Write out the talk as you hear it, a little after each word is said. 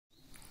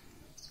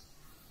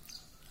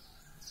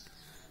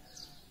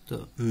तो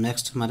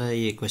नेक्स्ट हमारा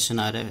ये क्वेश्चन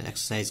आ रहा है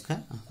एक्सरसाइज का,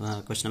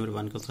 क्वेश्चन नंबर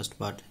 1 का फर्स्ट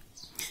पार्ट है।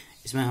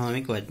 इसमें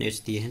हमें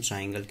कोऑर्डिनेट्स दिए हैं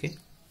ट्राइंगल के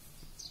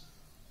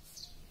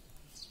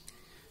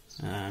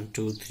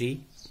 2 3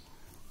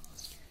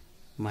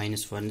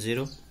 -1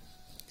 0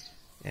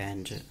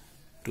 एंड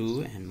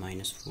 2 एंड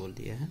 -4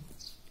 दिया है।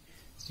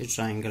 ये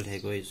ट्राइंगल है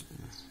कोई,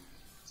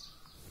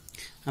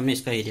 हमने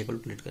इसका एरिया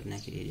कैलकुलेट करना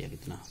है कि एरिया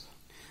कितना होगा।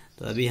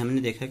 तो अभी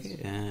हमने देखा कि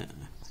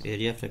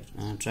एरिया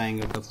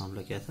ट्राइंगल का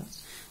फॉर्मूला क्या था।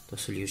 तो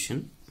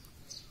solution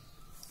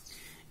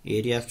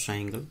area of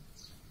triangle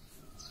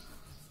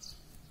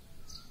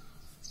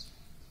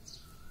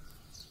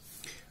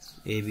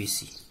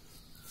ABC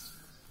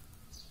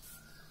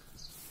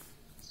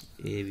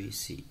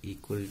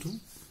equal to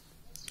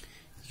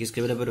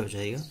किसके बराबर हो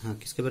जाएगा, हाँ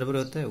किसके बराबर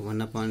होता है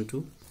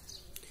 1/2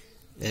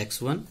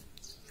 x1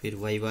 फिर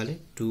y वाले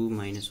 2 -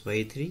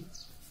 y3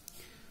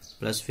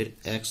 प्लस फिर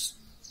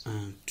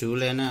x2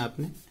 लेना है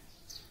आपने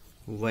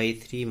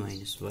y3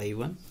 -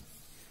 y1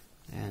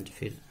 एंड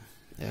फिर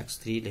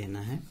x3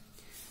 लेना है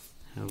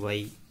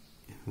y1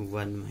 -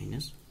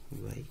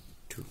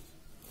 y2।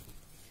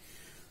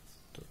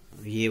 तो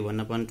ये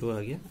 1/2 आ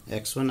गया।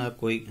 x1 आप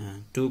कोई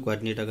 2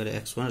 कोऑर्डिनेट अगर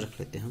x1 रख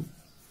लेते हैं हम,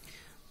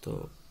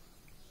 तो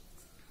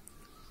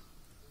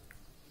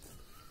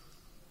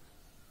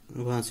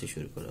वहां से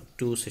शुरू करो,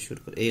 2 से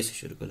शुरू करो, a से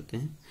शुरू करते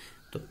हैं।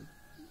 तो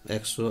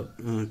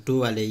x2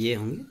 वाले ये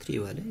होंगे, 3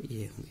 वाले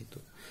ये होंगे।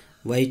 तो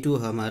y2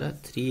 हमारा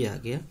 3 आ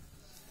गया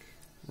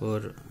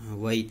और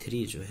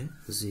y3 जो है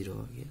 0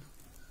 आ गया।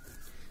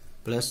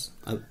 प्लस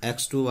अब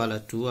x2 वाला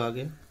 2 आ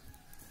गया,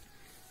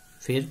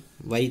 फिर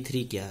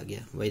y3 क्या आ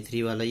गया,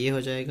 y3 वाला ये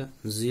हो जाएगा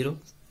 0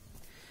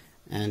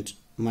 एंड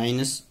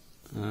माइनस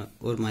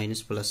और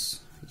माइनस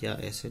प्लस, या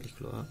ऐसे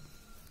लिख लो आप,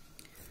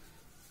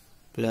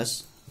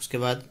 प्लस उसके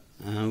बाद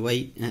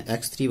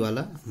x3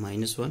 वाला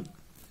 -1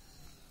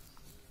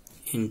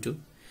 इंटू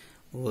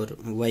और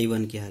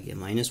y1 क्या आ गया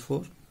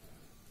 -4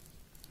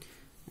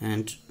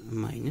 एंड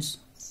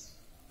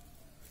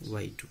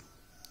 -y2।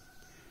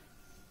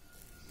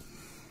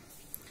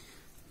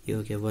 ये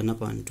हो गया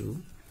 1/2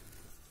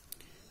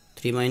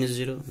 3 -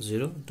 0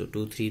 0 तो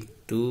 2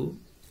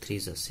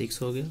 3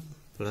 6 हो गया,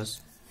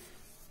 plus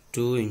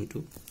 2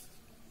 into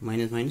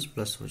minus minus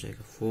plus हो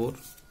जाएगा 4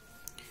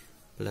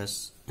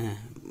 plus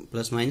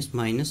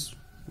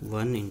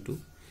 -1 into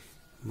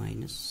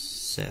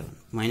 -7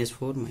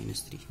 -4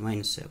 -3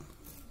 -7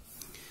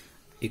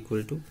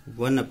 equal to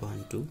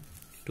 1/2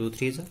 2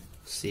 3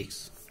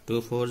 6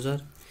 2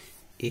 4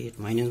 8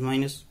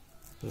 minus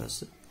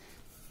plus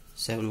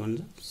 7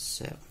 1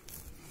 7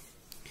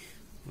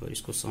 और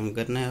इसको सम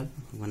करना है अब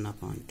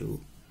 1/2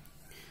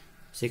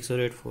 6 और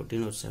 8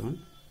 14 और 7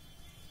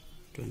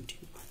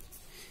 21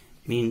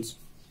 मीन्स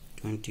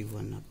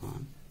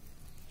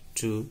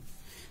 21/2।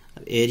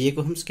 अब एरिया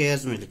को हम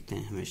स्क्वायर्स में लिखते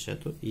हैं हमेशा,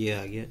 तो ये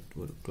आ गया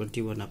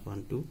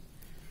 21/2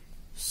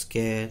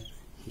 स्क्वायर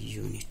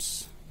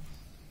यूनिट्स।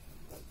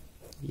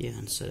 ये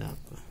आंसर है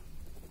आपका।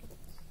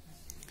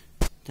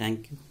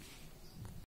 Thank you.